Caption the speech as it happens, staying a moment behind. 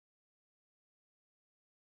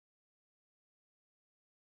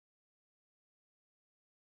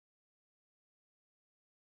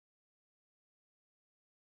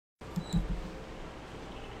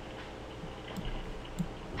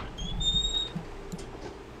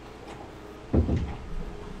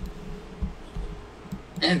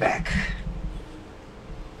And back.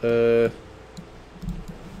 I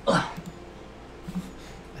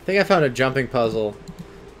think I found a jumping puzzle,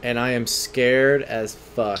 and I am scared as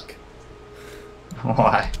fuck.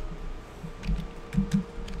 Why?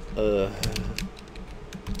 Because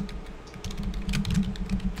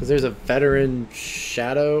there's a veteran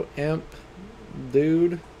shadow imp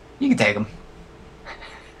dude. You can take him.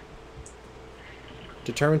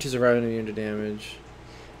 Determined to survive and immune to damage.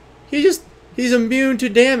 He's immune to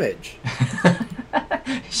damage.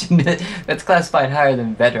 That's classified higher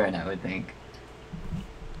than veteran, I would think.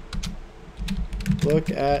 Look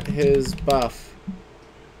at his buff.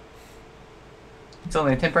 It's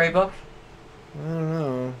only a temporary buff? I don't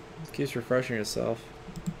know. It keeps refreshing itself.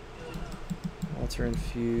 Alter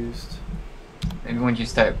infused. Maybe once you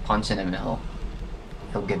start punching him, he'll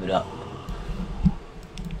give it up.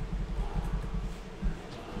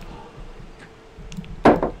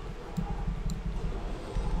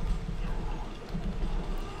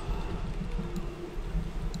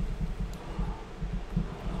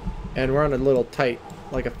 And we're on a little tight,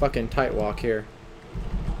 like a fucking tight walk here.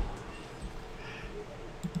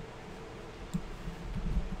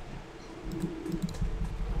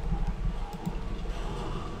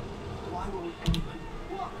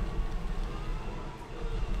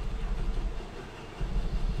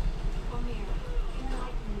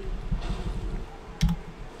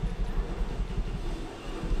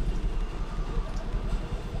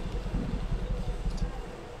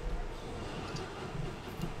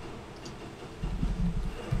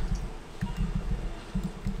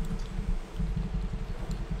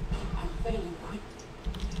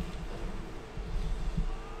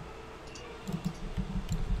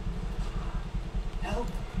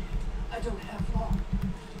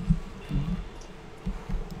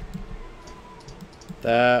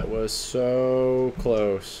 That was so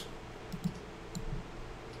close.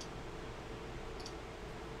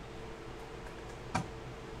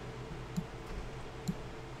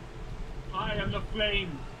 I am the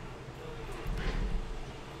flame.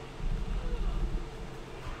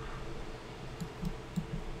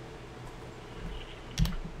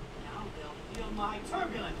 Now they'll feel my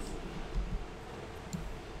turbulence.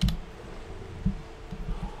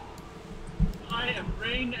 I am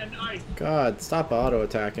rain and ice. God, stop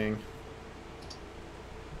auto-attacking.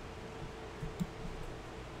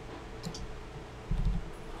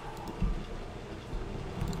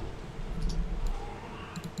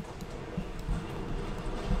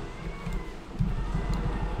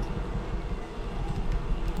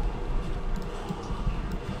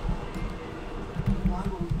 Why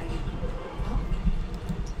won't they help?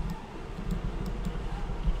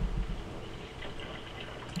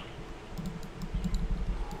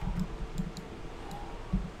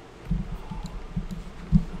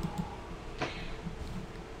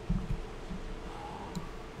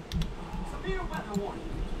 Severe weather warning.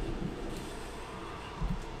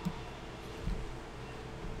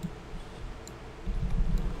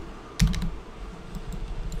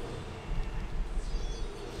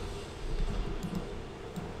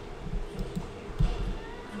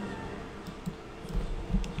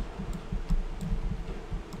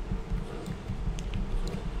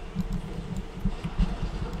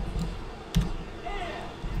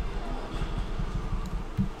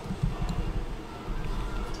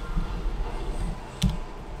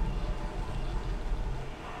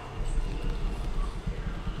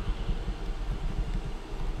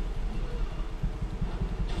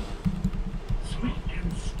 Sweet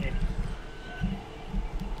and steady.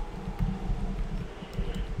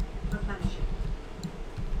 Replenish it.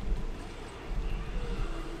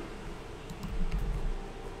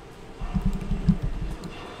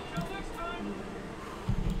 Till next time.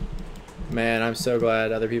 Man, I'm so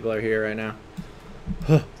glad other people are here right now.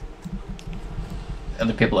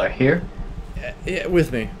 Other people are here? Yeah,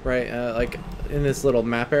 with me, right? Like in this little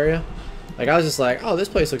map area. Like I was just like, oh, this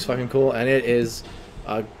place looks fucking cool, and it is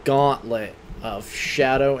a gauntlet of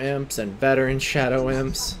shadow imps and veteran shadow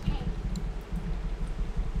imps.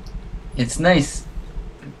 It's nice.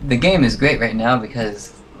 The game is great right now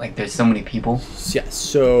because, like, there's so many people. Yeah,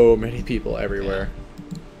 so many people everywhere.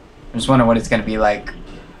 I just wonder what it's gonna be like,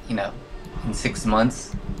 you know, in 6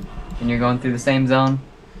 months when you're going through the same zone.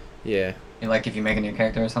 Yeah, Like if you make a new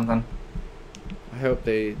character or something. I hope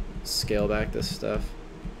they scale back this stuff.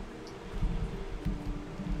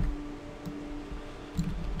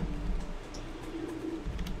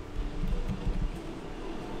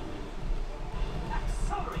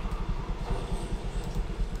 Accelerate.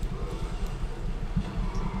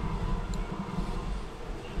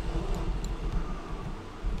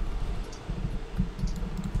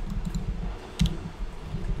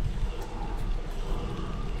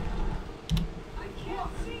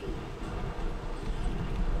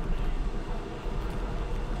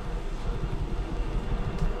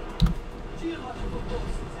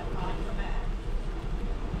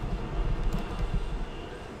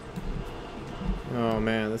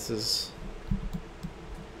 man, this is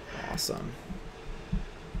awesome.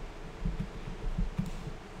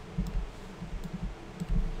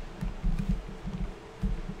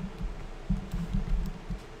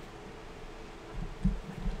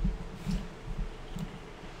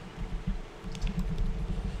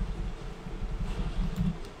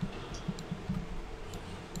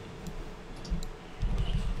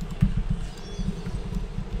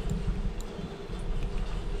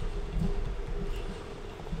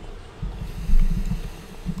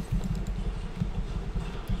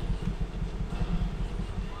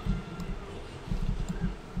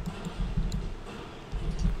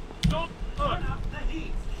 Don't Turn look! up the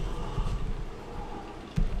heat.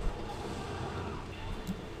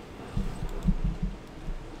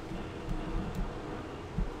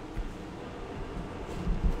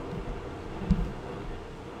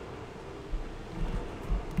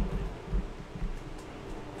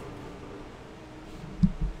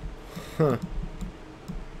 Huh.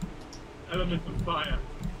 Element of fire.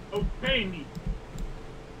 Obey me!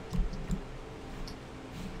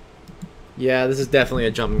 Yeah, this is definitely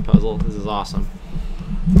a jumping puzzle. This is awesome.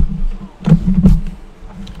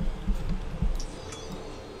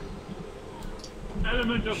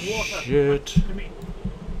 Element of water. Shit. To me.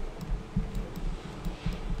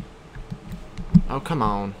 Oh, come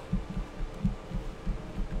on.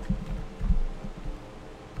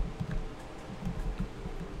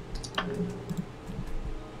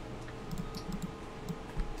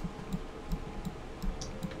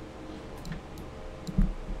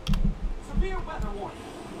 Severe weather warning.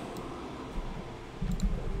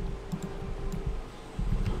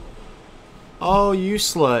 Oh, you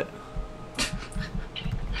slut.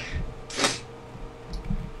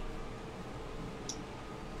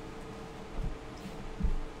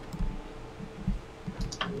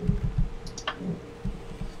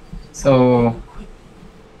 So,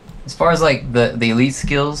 as far as like the elite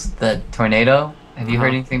skills, the tornado, have you heard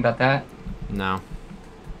Uh-huh. anything about that? No.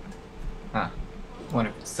 Huh. I wonder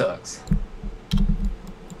if it sucks.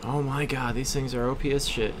 Oh my god, these things are OP as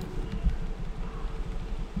shit.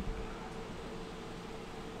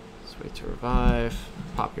 Just wait to revive.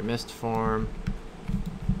 Pop your mist form.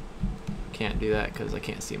 Can't do that because I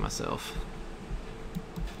can't see myself.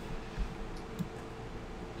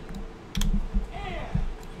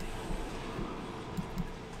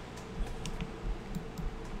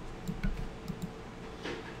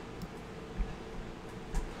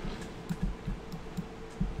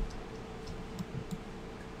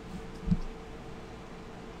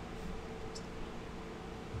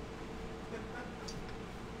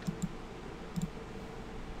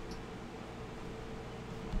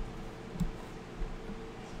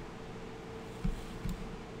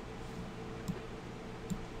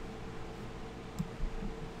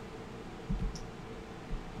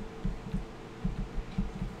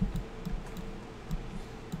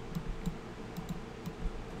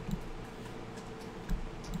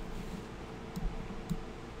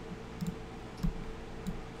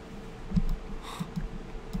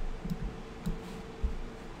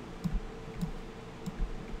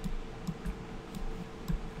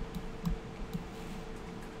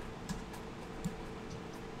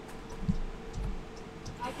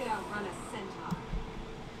 I could outrun a centaur.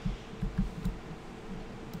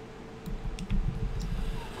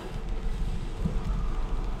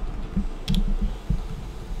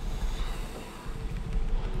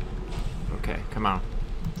 Okay, come on.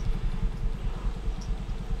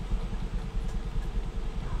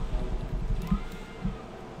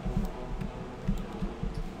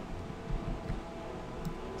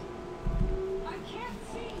 I can't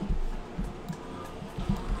see.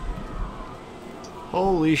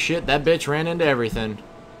 Holy shit, that bitch ran into everything.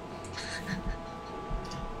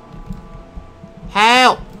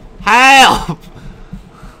 Help! Help!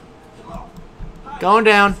 Going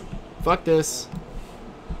down. Fuck this.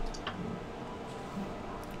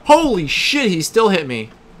 Holy shit, he still hit me.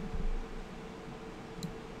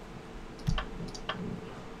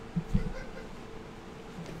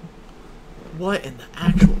 What in the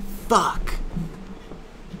actual fuck?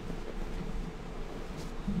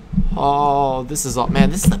 Oh, this is all, man,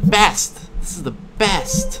 this is the best. This is the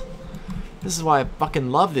best. This is why I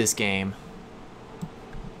fucking love this game.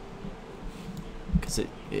 Cause it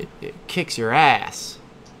kicks your ass.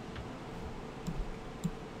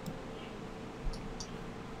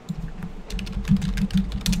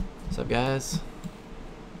 What's up, guys?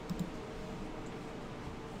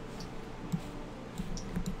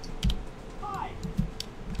 Hi.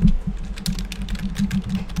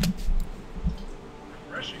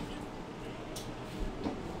 Refreshing.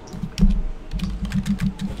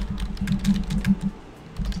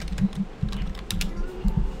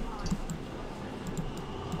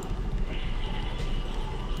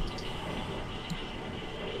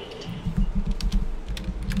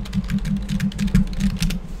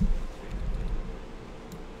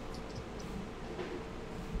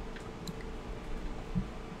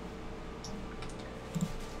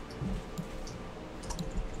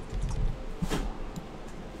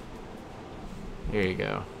 Here you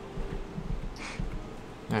go.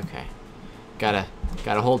 Okay. Gotta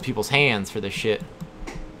hold people's hands for this shit.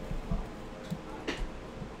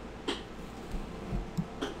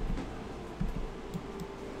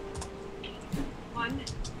 One,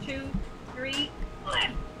 two, three,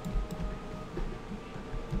 lift.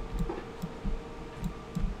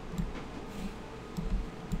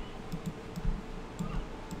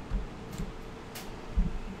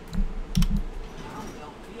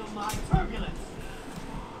 Feel my turbulence.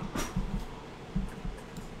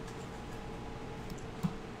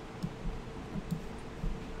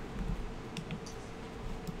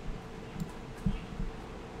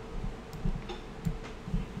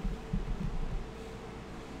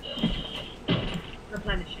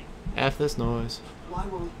 Replenishing. F this noise. Why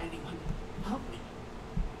won't anyone help me?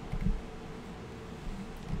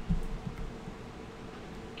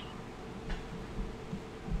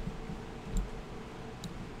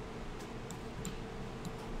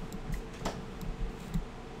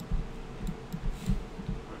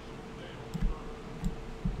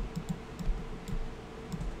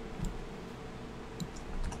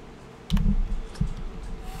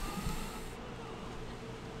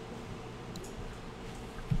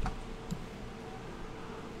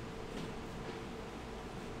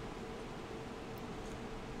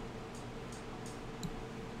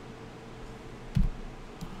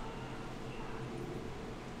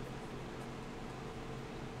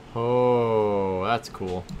 Oh, that's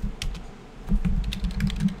cool.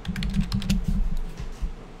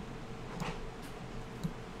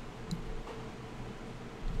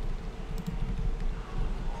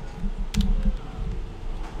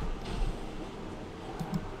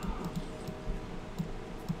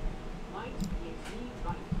 Might makes me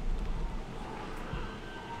right.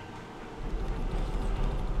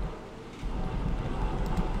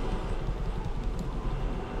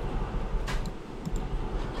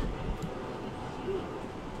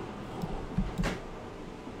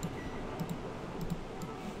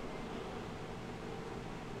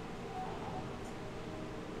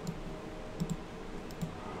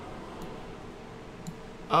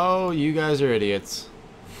 Oh, you guys are idiots.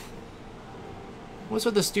 What's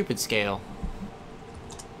with the stupid scale?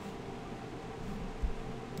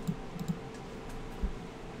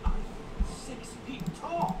 I'm 6 feet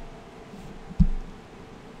tall.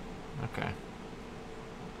 Okay.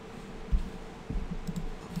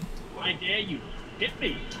 I dare you. Hit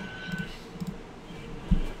me.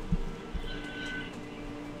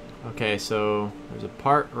 Okay, so there's a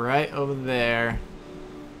part right over there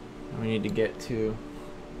we need to get to.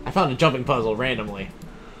 I found a jumping puzzle randomly.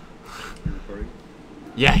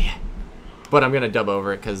 Yeah. But I'm gonna dub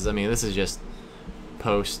over it because I mean this is just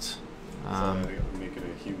post. I make it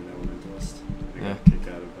a human element list. I got Yeah. a kick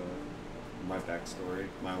out of my backstory.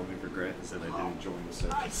 My only regret is that I didn't join the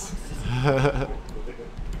circus.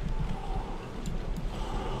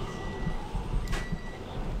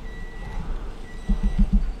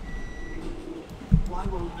 Why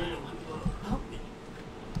won't anyone help me?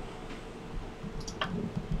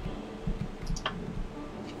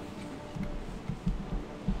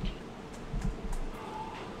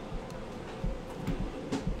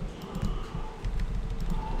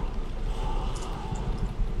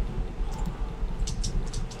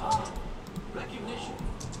 Recognition.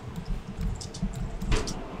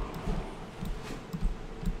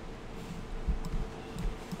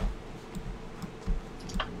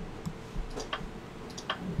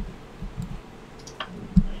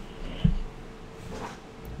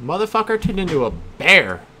 Motherfucker turned into a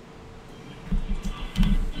bear.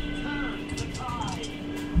 Turn the tide.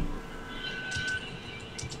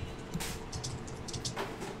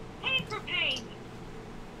 Pain for pain.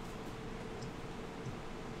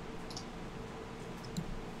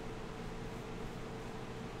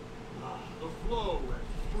 The flow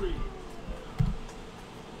and free.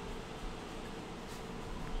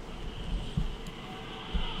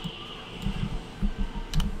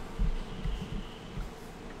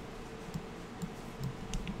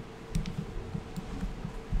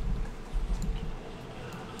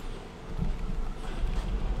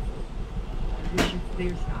 wish you clear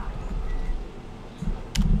skies.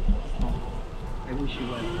 I wish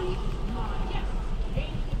you weather.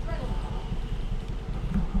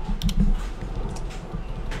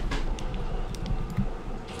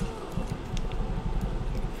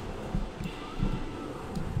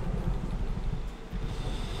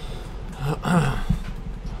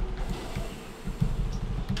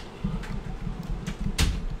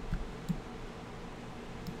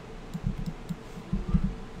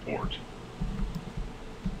 Port.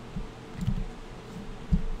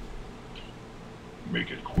 Make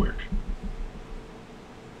it quick.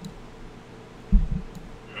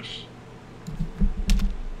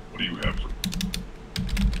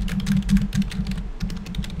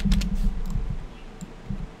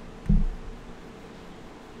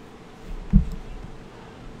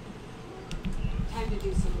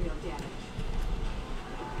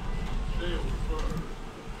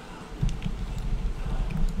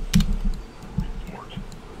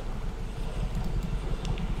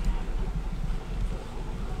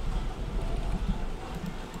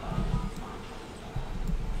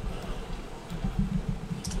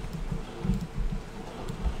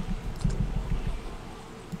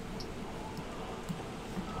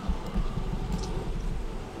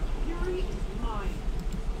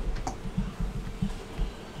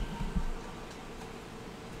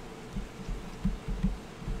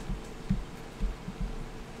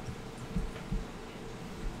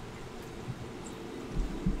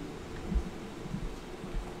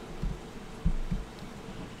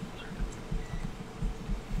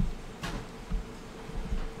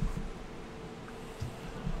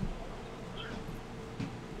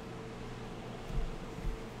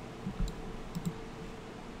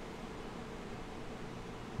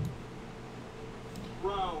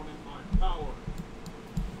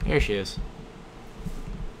 There she is.